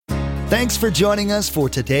Thanks for joining us for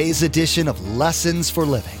today's edition of Lessons for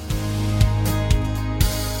Living.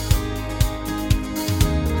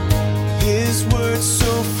 His word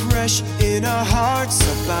so fresh in our hearts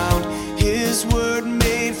abound. His word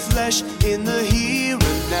made flesh in the here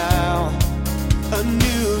and now. A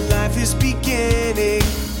new life is beginning.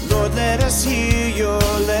 Lord, let us hear your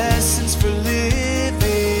lessons for living.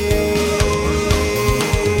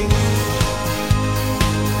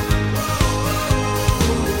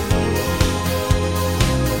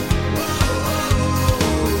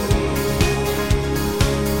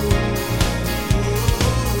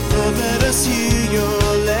 Lord, let us hear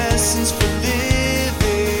your lessons for living.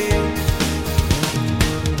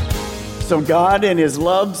 So God in his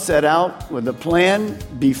love set out with a plan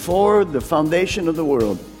before the foundation of the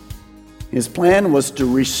world. His plan was to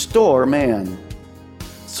restore man.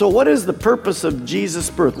 So what is the purpose of Jesus'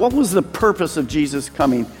 birth? What was the purpose of Jesus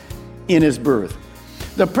coming in his birth?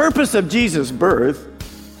 The purpose of Jesus' birth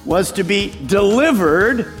was to be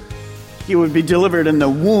delivered. He would be delivered in the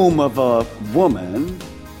womb of a woman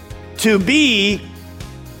to be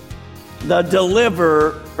the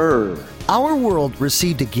deliverer. Our world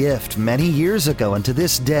received a gift many years ago, and to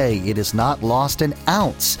this day it has not lost an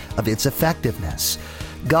ounce of its effectiveness.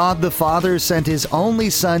 God the Father sent his only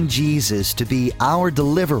Son, Jesus, to be our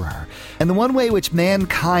deliverer and the one way which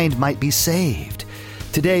mankind might be saved.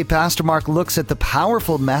 Today, Pastor Mark looks at the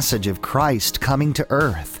powerful message of Christ coming to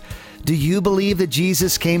earth. Do you believe that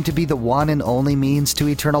Jesus came to be the one and only means to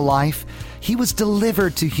eternal life? He was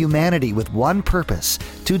delivered to humanity with one purpose,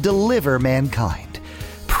 to deliver mankind.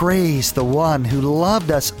 Praise the one who loved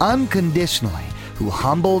us unconditionally, who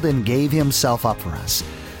humbled and gave himself up for us.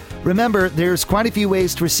 Remember, there's quite a few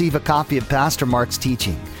ways to receive a copy of Pastor Mark's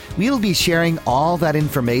teaching. We'll be sharing all that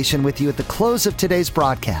information with you at the close of today's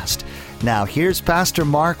broadcast. Now, here's Pastor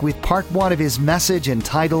Mark with part 1 of his message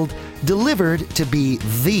entitled, Delivered to be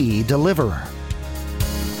the Deliverer.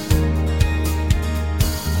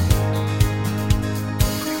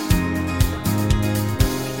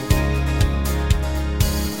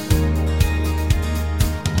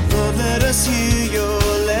 Lord, let us hear your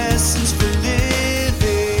lessons for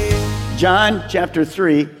living. John chapter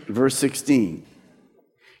 3, verse 16.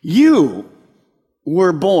 You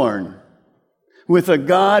were born with a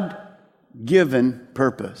God-given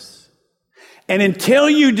purpose. And until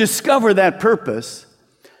you discover that purpose,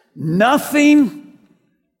 nothing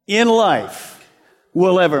in life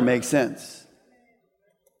will ever make sense.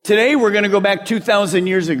 Today we're going to go back 2,000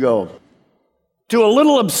 years ago to a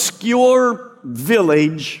little obscure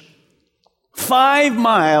village 5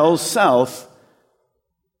 miles south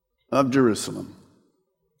of Jerusalem.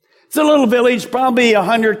 It's a little village, probably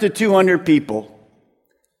 100 to 200 people.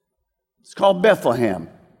 It's called Bethlehem.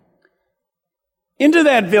 Into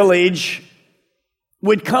that village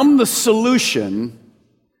would come the solution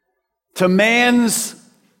to man's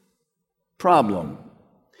problem.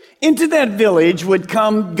 Into that village would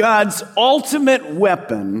come God's ultimate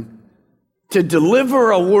weapon to deliver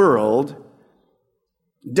a world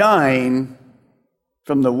dying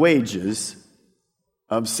from the wages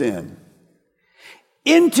of sin.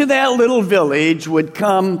 Into that little village would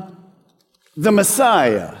come the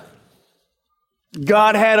Messiah.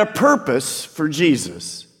 God had a purpose for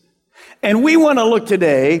Jesus. And we want to look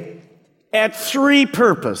today at 3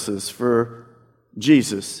 purposes for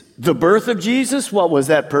Jesus. The birth of Jesus, what was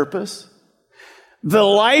that purpose? The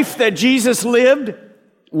life that Jesus lived,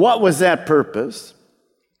 what was that purpose?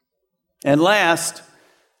 And last,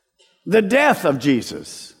 the death of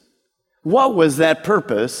Jesus. What was that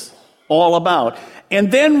purpose all about?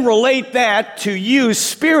 And then relate that to you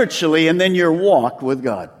spiritually and then your walk with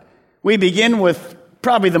God. We begin with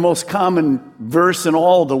probably the most common verse in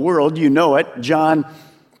all the world. You know it, John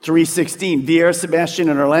 3:16. Vieira, Sebastian,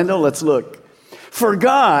 and Orlando, let's look. For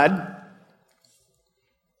God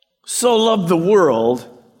so loved the world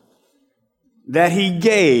that he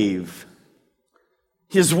gave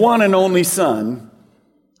his one and only Son,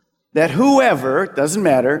 that whoever, doesn't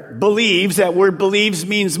matter, believes, that word believes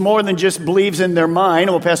means more than just believes in their mind.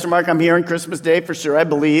 Well, Pastor Mark, I'm here on Christmas Day, for sure, I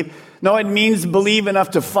believe. No, it means believe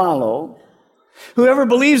enough to follow. Whoever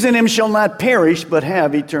believes in him shall not perish, but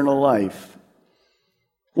have eternal life.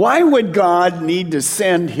 Why would God need to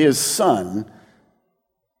send his Son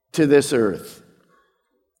to this earth?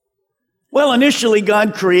 Well, initially,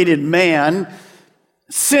 God created man,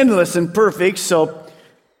 sinless and perfect, so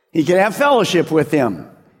he could have fellowship with him.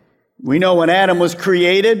 We know when Adam was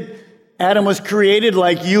created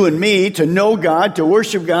like you and me to know God, to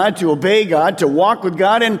worship God, to obey God, to walk with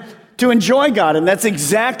God, and to enjoy God. And that's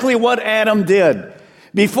exactly what Adam did.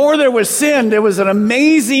 Before there was sin, there was an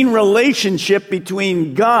amazing relationship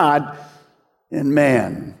between God and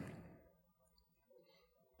man.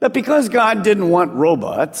 But because God didn't want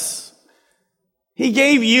robots, he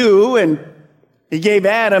gave you and he gave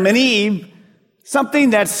Adam and Eve something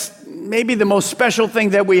that's maybe the most special thing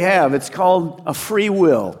that we have. It's called a free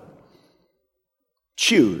will.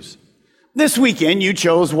 Choose. This weekend, you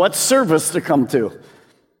chose what service to come to.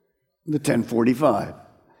 The 1045.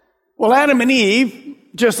 Well, Adam and Eve,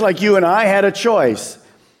 just like you and I, had a choice.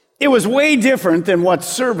 It was way different than what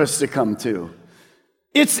service to come to.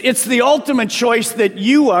 It's the ultimate choice that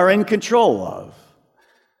you are in control of.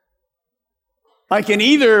 I can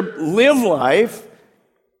either live life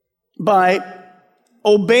by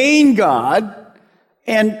obeying God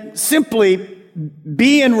and simply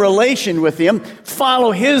be in relation with Him,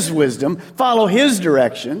 follow His wisdom, follow His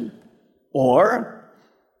direction, or,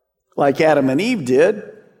 like Adam and Eve did,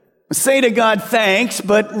 say to God, thanks,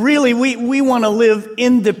 but really we want to live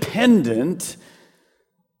independent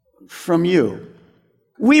from you.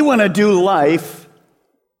 We want to do life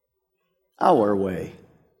our way.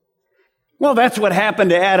 Well, that's what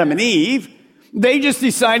happened to Adam and Eve. They just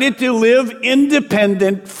decided to live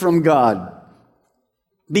independent from God.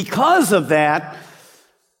 Because of that,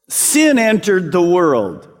 sin entered the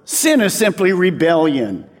world. Sin is simply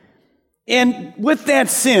rebellion. And with that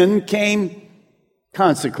sin came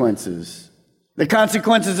consequences. The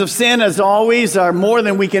consequences of sin, as always, are more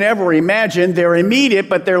than we can ever imagine. They're immediate,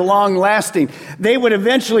 but they're long-lasting. They would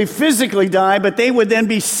eventually physically die, but they would then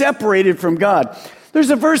be separated from God. There's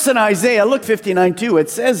a verse in Isaiah, look 59:2. It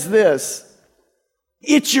says this,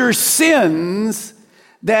 "It's your sins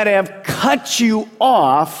that have cut you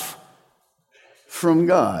off from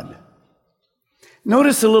God."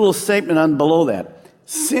 Notice a little statement on below that.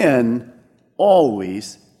 Sin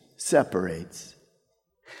always separates.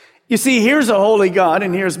 You see, here's a holy God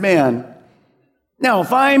and here's man. Now,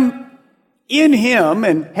 if I'm in Him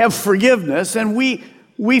and have forgiveness, and we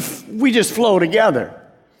just flow together.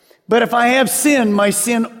 But if I have sin, my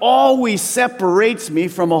sin always separates me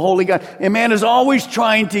from a holy God. And man is always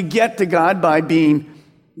trying to get to God by being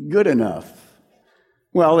good enough.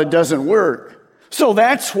 Well, it doesn't work. So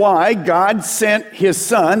that's why God sent His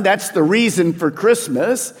Son. That's the reason for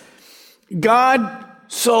Christmas. God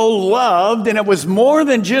so loved, and it was more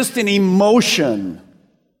than just an emotion.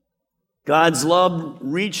 God's love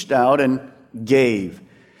reached out and gave.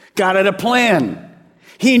 God had a plan.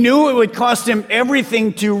 He knew it would cost Him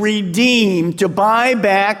everything to redeem, to buy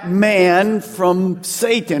back man from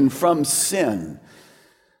Satan, from sin.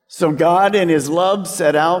 So God in His love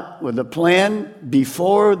set out with a plan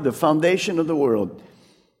before the foundation of the world.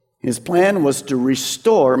 His plan was to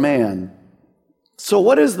restore man. So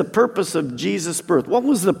what is the purpose of Jesus' birth? What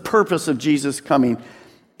was the purpose of Jesus coming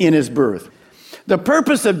in His birth? The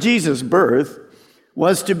purpose of Jesus' birth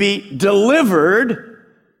was to be delivered.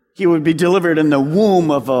 He would be delivered in the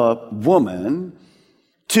womb of a woman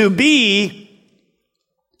to be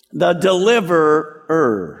the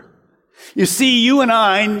deliverer. You see, you and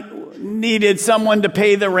I needed someone to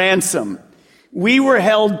pay the ransom. We were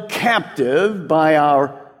held captive by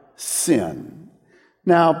our sin.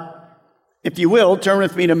 Now, if you will, turn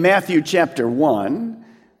with me to Matthew chapter 1,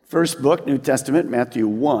 first book, New Testament, Matthew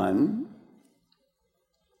 1.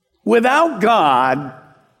 Without God,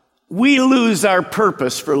 we lose our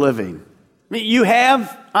purpose for living.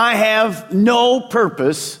 I have no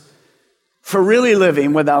purpose for really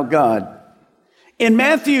living without God. In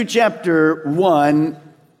Matthew chapter 1,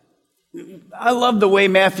 I love the way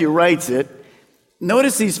Matthew writes it.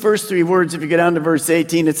 Notice these first three words. If you go down to verse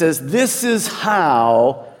 18, it says, "This is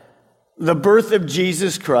how the birth of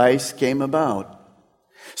Jesus Christ came about."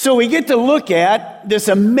 So we get to look at this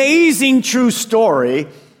amazing true story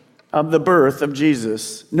of the birth of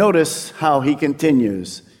Jesus. Notice how he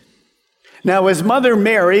continues. Now, his mother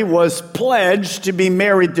Mary was pledged to be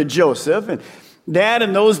married to Joseph, and that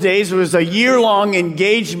in those days was a year-long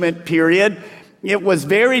engagement period. It was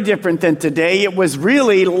very different than today. It was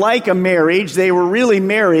really like a marriage. They were really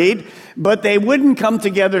married, but they wouldn't come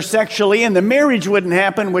together sexually, and the marriage wouldn't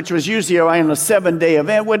happen, which was usually on a 7-day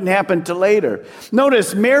event, wouldn't happen till later.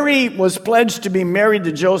 Notice, Mary was pledged to be married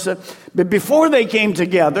to Joseph, but before they came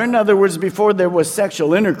together, in other words, before there was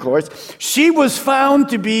sexual intercourse, she was found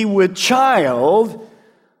to be with child.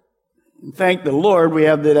 Thank the Lord, we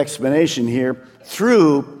have that explanation here,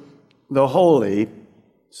 through the Holy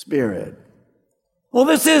Spirit. Well,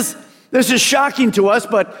 this is shocking to us,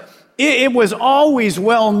 but it was always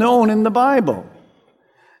well known in the Bible.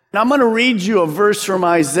 Now, I'm going to read you a verse from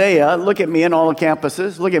Isaiah. Look at me in all the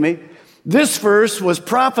campuses. Look at me. This verse was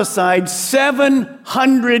prophesied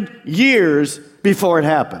 700 years before it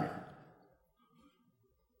happened.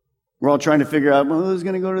 We're all trying to figure out, well, who's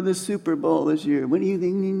going to go to the Super Bowl this year? What do you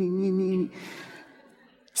think?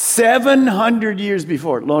 700 years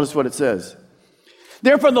before. Notice what it says.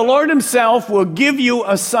 Therefore, the Lord himself will give you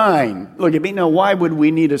a sign. Look at me. Now, why would we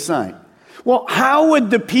need a sign? Well, how would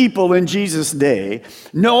the people in Jesus' day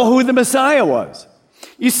know who the Messiah was?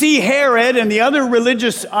 You see, Herod and the other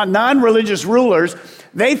religious, non-religious rulers,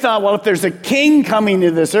 they thought, well, if there's a king coming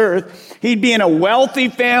to this earth, he'd be in a wealthy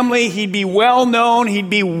family, he'd be well-known, he'd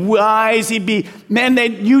be wise, he'd be, man,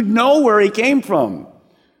 you'd know where he came from.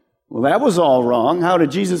 Well, that was all wrong. How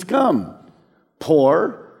did Jesus come?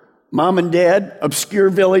 Poor, mom and dad, obscure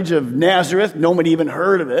village of Nazareth, nobody even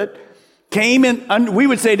heard of it. Came in, we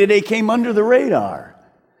would say today, came under the radar.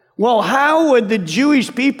 Well, how would the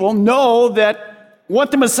Jewish people know that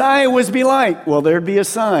what the Messiah was be like? Well, there'd be a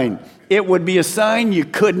sign. It would be a sign you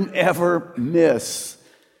couldn't ever miss.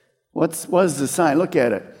 What was the sign? Look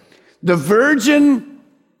at it. The virgin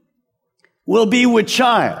will be with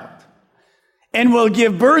child and will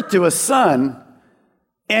give birth to a son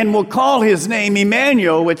and will call his name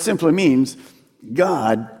Emmanuel, which simply means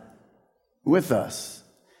God with us.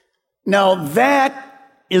 Now that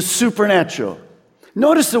is supernatural.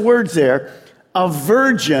 Notice the words there, a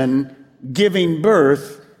virgin giving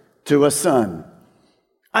birth to a son.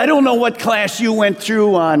 I don't know what class you went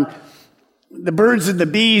through on the birds and the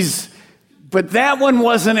bees, but that one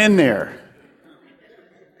wasn't in there.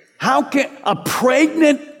 How can a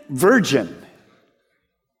pregnant virgin?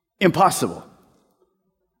 Impossible.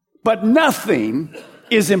 But nothing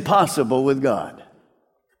is impossible with God.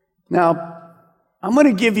 Now, I'm going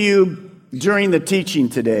to give you, during the teaching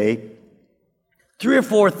today, 3 or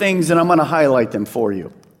 4 things, and I'm going to highlight them for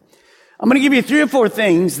you. I'm going to give you 3 or 4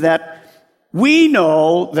 things that we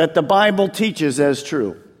know that the Bible teaches as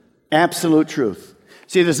true. Absolute truth.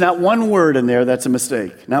 See, there's not one word in there that's a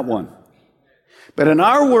mistake. Not one. But in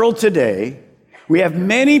our world today, we have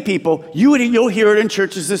many people, you'll hear it in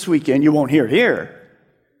churches this weekend. You won't hear it here.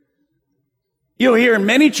 You'll hear in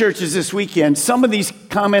many churches this weekend some of these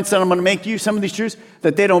comments that I'm going to make to you, some of these truths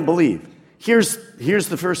that they don't believe. Here's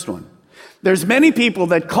the first one. There's many people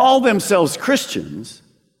that call themselves Christians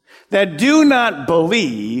that do not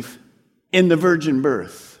believe in the virgin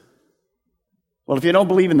birth. Well, if you don't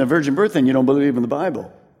believe in the virgin birth, then you don't believe in the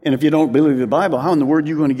Bible. And if you don't believe in the Bible, how in the world are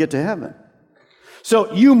you going to get to heaven?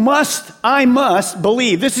 So I must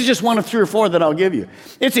believe. This is just one of 3 or 4 that I'll give you.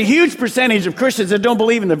 It's a huge percentage of Christians that don't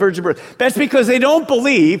believe in the virgin birth. That's because they don't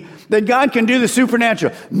believe that God can do the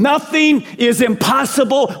supernatural. Nothing is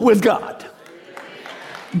impossible with God.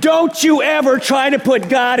 Don't you ever try to put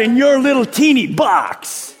God in your little teeny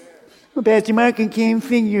box. Well, Pastor Mark can't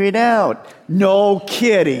figure it out. No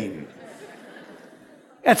kidding.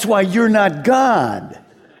 That's why you're not God.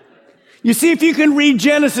 You see, if you can read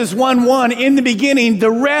Genesis 1:1, in the beginning,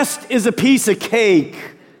 the rest is a piece of cake.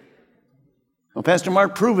 Well, Pastor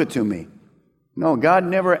Mark, prove it to me. No, God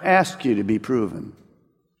never asked you to be proven.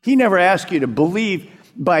 He never asked you to believe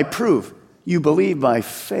by proof. You believe by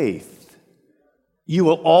faith. You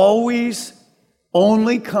will always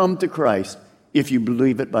only come to Christ if you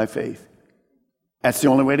believe it by faith. That's the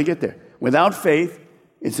only way to get there. Without faith,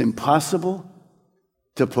 it's impossible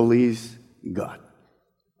to please God.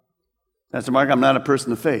 Pastor Mark, I'm not a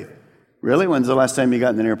person of faith. Really? When's the last time you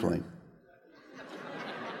got in an airplane?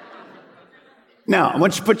 Now, I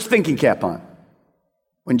want you to put your thinking cap on.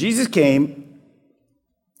 When Jesus came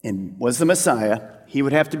and was the Messiah, he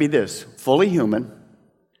would have to be this: fully human,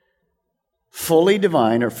 fully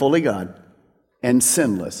divine or fully God, and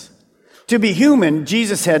sinless. To be human,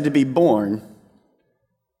 Jesus had to be born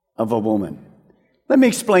of a woman. Let me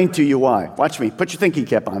explain to you why. Watch me. Put your thinking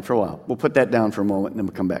cap on for a while. We'll put that down for a moment, and then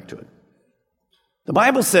we'll come back to it. The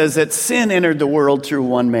Bible says that sin entered the world through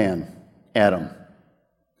one man, Adam.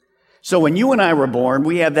 So when you and I were born,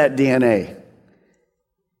 we have that DNA. And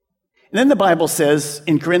then the Bible says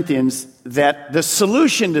in Corinthians that the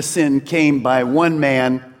solution to sin came by one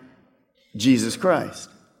man, Jesus Christ.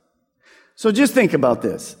 So just think about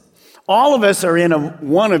this. All of us are in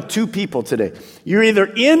one of 2 people today. You're either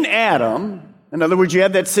in Adam. In other words, you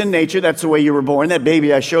have that sin nature. That's the way you were born. That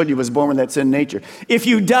baby I showed you was born with that sin nature. If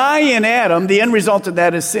you die in Adam, the end result of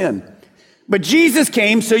that is sin. But Jesus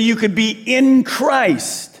came so you could be in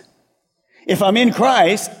Christ. If I'm in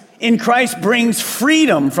Christ brings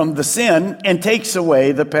freedom from the sin and takes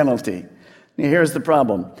away the penalty. Now, here's the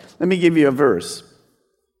problem. Let me give you a verse.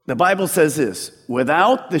 The Bible says this: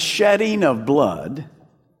 without the shedding of blood,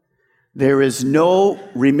 there is no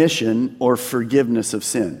remission or forgiveness of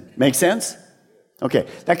sin. Make sense? Okay,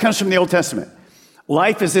 that comes from the Old Testament.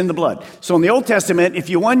 Life is in the blood. So in the Old Testament, if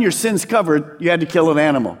you want your sins covered, you had to kill an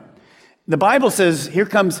animal. The Bible says,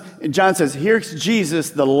 John says, here's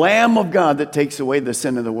Jesus, the Lamb of God that takes away the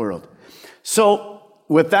sin of the world. So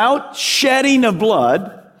without shedding of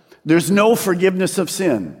blood, there's no forgiveness of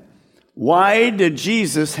sin. Why did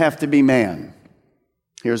Jesus have to be man?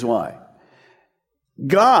 Here's why.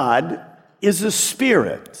 God is a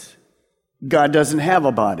spirit. God doesn't have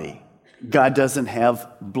a body. God doesn't have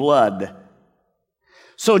blood.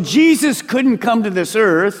 So Jesus couldn't come to this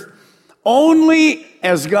earth only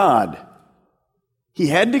as God. He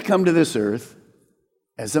had to come to this earth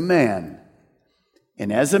as a man.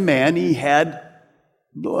 And as a man, he had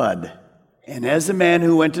blood. And as a man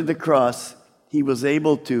who went to the cross, he was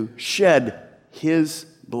able to shed his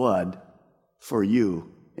blood for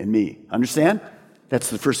you and me. Understand?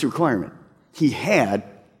 That's the first requirement. He had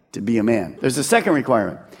to be a man. There's a second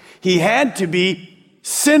requirement. He had to be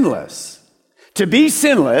sinless. To be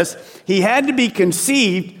sinless, he had to be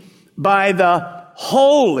conceived by the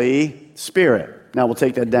Holy Spirit. Now we'll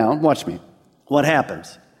take that down. Watch me. What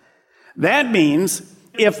happens? That means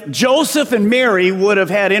if Joseph and Mary would have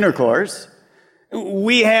had intercourse,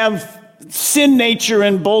 we have sin nature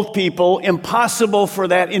in both people, impossible for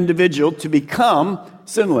that individual to become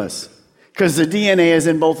sinless because the DNA is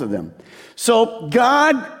in both of them. So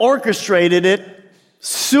God orchestrated it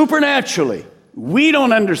supernaturally. We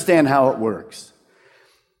don't understand how it works.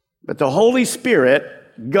 But the Holy Spirit,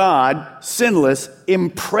 God, sinless,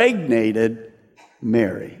 impregnated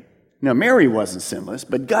Mary. Now, Mary wasn't sinless,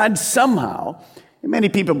 but God somehow, and many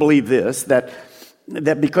people believe this, that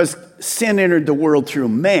because sin entered the world through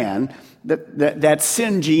man, that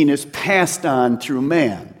sin gene is passed on through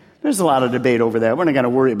man. There's a lot of debate over that. We're not going to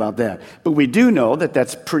worry about that. But we do know that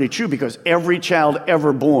that's pretty true because every child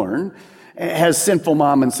ever born has sinful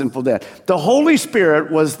mom and sinful dad. The Holy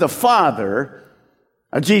Spirit was the Father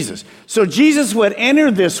of Jesus. So Jesus would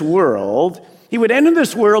enter this world. He would enter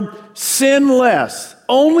this world sinless.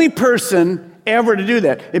 Only person ever to do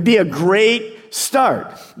that. It'd be a great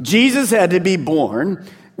start. Jesus had to be born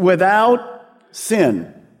without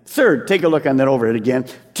sin. Third, take a look on that overhead again.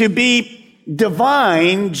 To be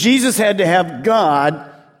divine, Jesus had to have God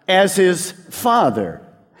as his Father.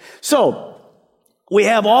 So, we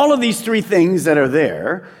have all of these three things that are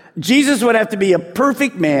there. Jesus would have to be a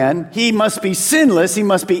perfect man. He must be sinless. He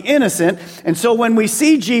must be innocent. And so when we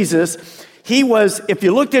see Jesus, he was, if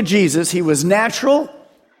you looked at Jesus, he was natural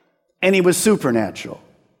and he was supernatural.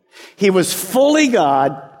 He was fully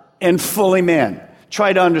God and fully man.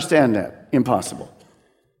 Try to understand that. Impossible.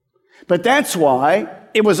 But that's why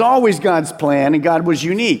it was always God's plan and God was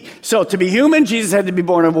unique. So to be human, Jesus had to be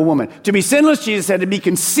born of a woman. To be sinless, Jesus had to be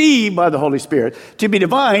conceived by the Holy Spirit. To be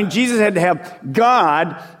divine, Jesus had to have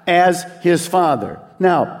God as his Father.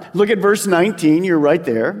 Now, look at verse 19. You're right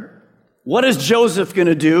there. What is Joseph going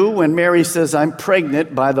to do when Mary says, I'm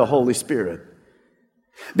pregnant by the Holy Spirit?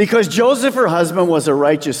 Because Joseph, her husband, was a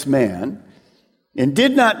righteous man and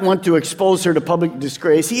did not want to expose her to public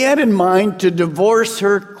disgrace, he had in mind to divorce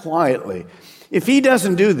her quietly. If he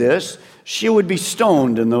doesn't do this, she would be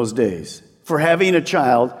stoned in those days for having a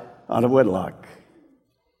child out of wedlock.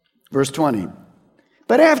 Verse 20.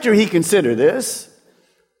 But after he considered this,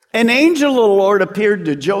 an angel of the Lord appeared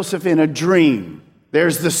to Joseph in a dream.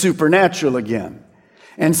 There's the supernatural again.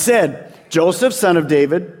 And said, Joseph, son of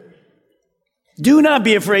David, do not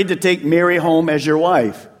be afraid to take Mary home as your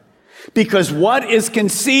wife. Because what is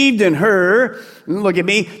conceived in her, look at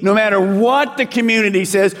me, no matter what the community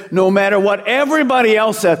says, no matter what everybody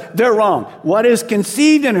else says, they're wrong. What is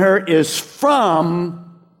conceived in her is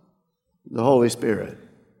from the Holy Spirit.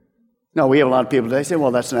 Now, we have a lot of people today say,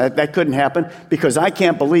 well, that couldn't happen because I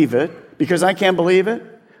can't believe it. Because I can't believe it,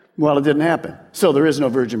 well, it didn't happen. So there is no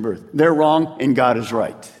virgin birth. They're wrong and God is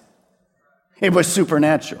right. It was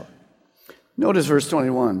supernatural. Notice verse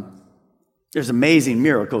 21. There's amazing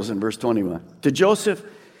miracles in verse 21. To Joseph,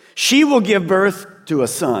 she will give birth to a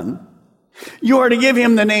son. You are to give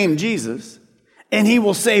him the name Jesus, and he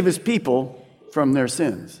will save his people from their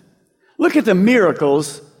sins. Look at the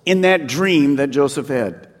miracles in that dream that Joseph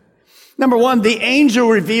had. Number one, the angel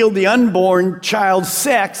revealed the unborn child's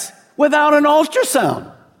sex without an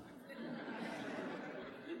ultrasound.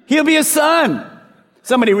 He'll be a son.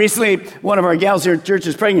 Somebody recently, one of our gals here at church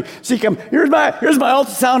is pregnant. She come, here's my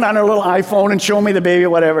ultrasound on her little iPhone and show me the baby,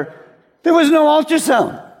 whatever. There was no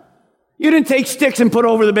ultrasound. You didn't take sticks and put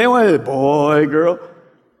over the baby. Boy, girl.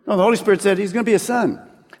 No, the Holy Spirit said he's going to be a son.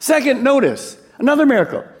 Second, notice, another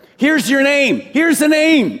miracle. Here's your name. Here's the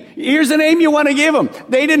name. Here's the name you want to give him.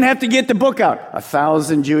 They didn't have to get the book out.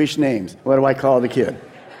 1,000 Jewish names. What do I call the kid?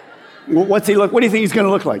 What's he look? What do you think he's going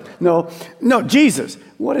to look like? No, Jesus.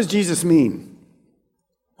 What does Jesus mean?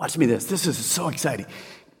 Watch me this. This is so exciting.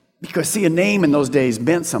 Because, see, a name in those days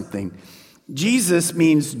meant something. Jesus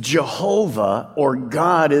means Jehovah, or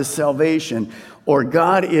God is salvation, or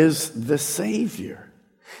God is the Savior.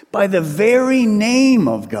 By the very name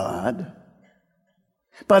of God,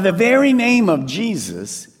 by the very name of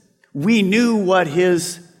Jesus, we knew what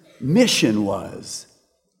his mission was,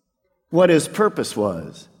 what his purpose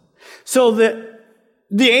was. So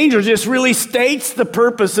the angel just really states the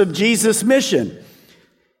purpose of Jesus' mission.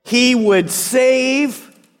 He would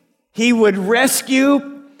save, he would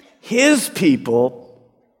rescue his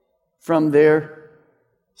people from their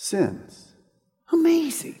sins.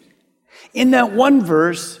 Amazing. In that one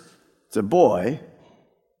verse, it's a boy,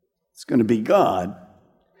 it's going to be God.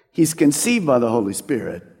 He's conceived by the Holy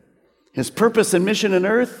Spirit. His purpose and mission on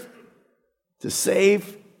earth, to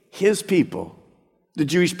save his people. The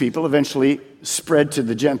Jewish people eventually spread to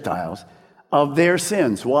the Gentiles of their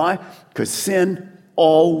sins. Why? Because sin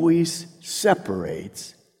always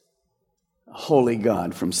separates a holy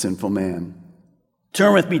God from sinful man.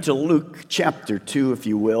 Turn with me to Luke chapter 2, if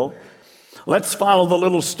you will. Let's follow the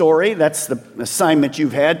little story. That's the assignment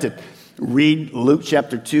you've had, to read Luke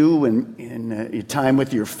chapter 2 in your time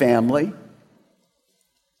with your family.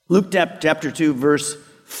 Luke chapter 2, verse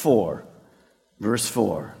 4. Verse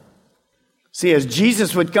 4. See, as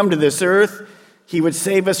Jesus would come to this earth, he would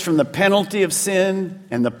save us from the penalty of sin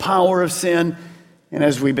and the power of sin, and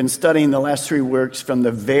as we've been studying the last 3 weeks, from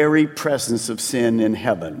the very presence of sin in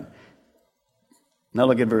heaven. Now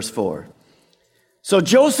look at verse 4. So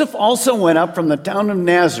Joseph also went up from the town of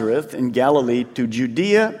Nazareth in Galilee to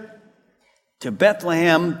Judea, to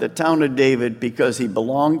Bethlehem, the town of David, because he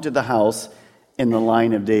belonged to the house in the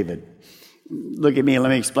line of David. Look at me, let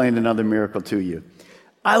me explain another miracle to you.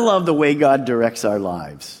 I love the way God directs our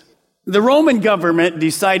lives. The Roman government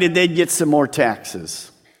decided they'd get some more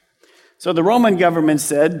taxes. So the Roman government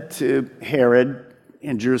said to Herod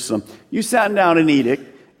in Jerusalem, you sat down an edict,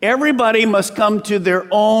 everybody must come to their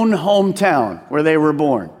own hometown where they were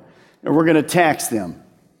born, and we're going to tax them.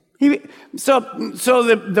 So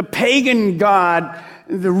the pagan god,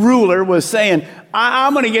 the ruler, was saying,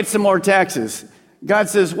 I'm going to get some more taxes. God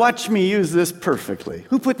says, watch me use this perfectly.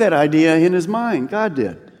 Who put that idea in his mind? God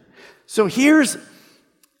did. So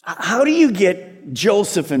how do you get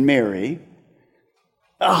Joseph and Mary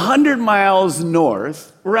 100 miles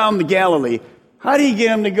north around the Galilee? How do you get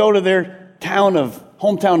them to go to their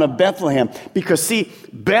hometown of Bethlehem? Because, see,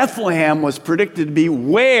 Bethlehem was predicted to be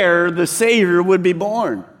where the Savior would be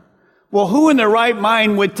born. Well, who in their right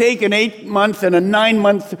mind would take an 8-month and a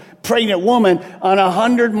 9-month pregnant woman on a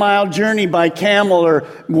 100-mile journey by camel or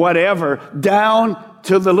whatever down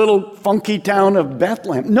to the little funky town of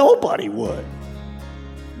Bethlehem? Nobody would.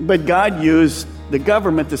 But God used the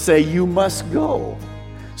government to say, you must go.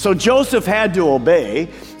 So Joseph had to obey.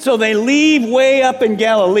 So they leave way up in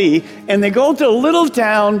Galilee, and they go to a little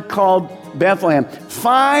town called Bethlehem,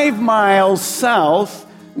 5 miles south.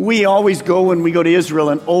 We always go when we go to Israel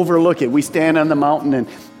and overlook it. We stand on the mountain and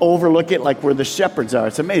overlook it like where the shepherds are.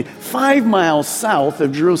 It's amazing. 5 miles south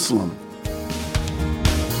of Jerusalem.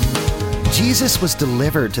 Jesus was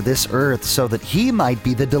delivered to this earth so that he might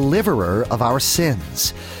be the deliverer of our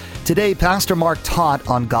sins. Today, Pastor Mark taught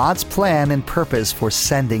on God's plan and purpose for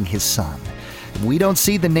sending his Son. If we don't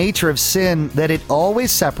see the nature of sin, that it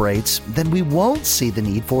always separates, then we won't see the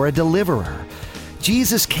need for a deliverer.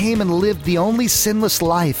 Jesus came and lived the only sinless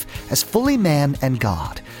life as fully man and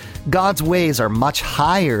God. God's ways are much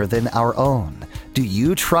higher than our own. Do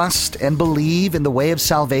you trust and believe in the way of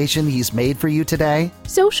salvation he's made for you today?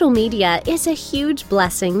 Social media is a huge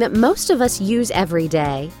blessing that most of us use every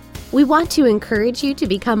day. We want to encourage you to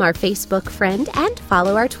become our Facebook friend and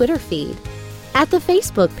follow our Twitter feed. At the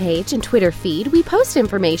Facebook page and Twitter feed, we post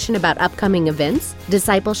information about upcoming events,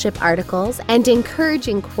 discipleship articles, and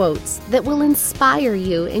encouraging quotes that will inspire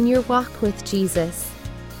you in your walk with Jesus.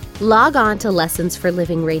 Log on to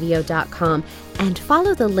lessonsforlivingradio.com and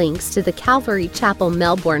follow the links to the Calvary Chapel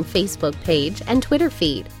Melbourne Facebook page and Twitter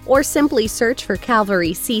feed, or simply search for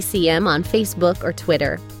Calvary CCM on Facebook or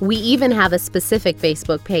Twitter. We even have a specific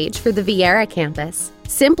Facebook page for the Viera campus.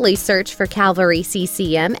 Simply search for Calvary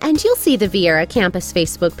CCM and you'll see the Viera campus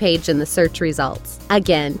Facebook page in the search results.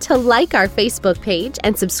 Again, to like our Facebook page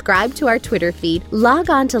and subscribe to our Twitter feed, log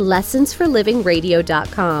on to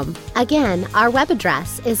lessonsforlivingradio.com. Again, our web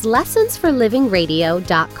address is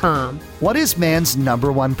lessonsforlivingradio.com. What is man's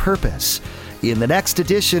number one purpose? In the next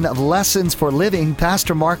edition of Lessons for Living,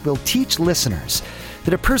 Pastor Mark will teach listeners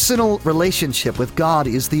that a personal relationship with God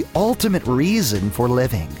is the ultimate reason for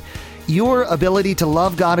living. Your ability to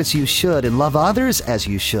love God as you should and love others as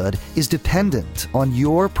you should is dependent on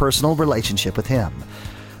your personal relationship with Him.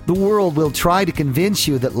 The world will try to convince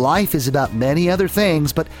you that life is about many other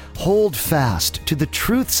things, but hold fast to the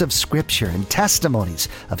truths of Scripture and testimonies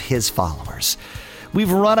of His followers.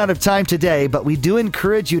 We've run out of time today, but we do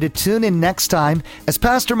encourage you to tune in next time as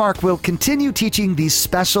Pastor Mark will continue teaching these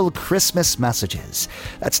special Christmas messages.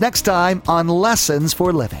 That's next time on Lessons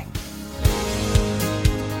for Living.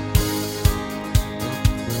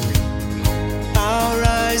 Our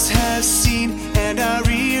eyes have seen and our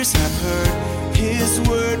ears have heard His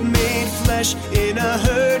word made flesh in a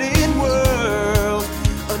hurting world.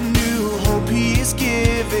 A new hope He is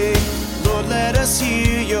giving. Lord, let us hear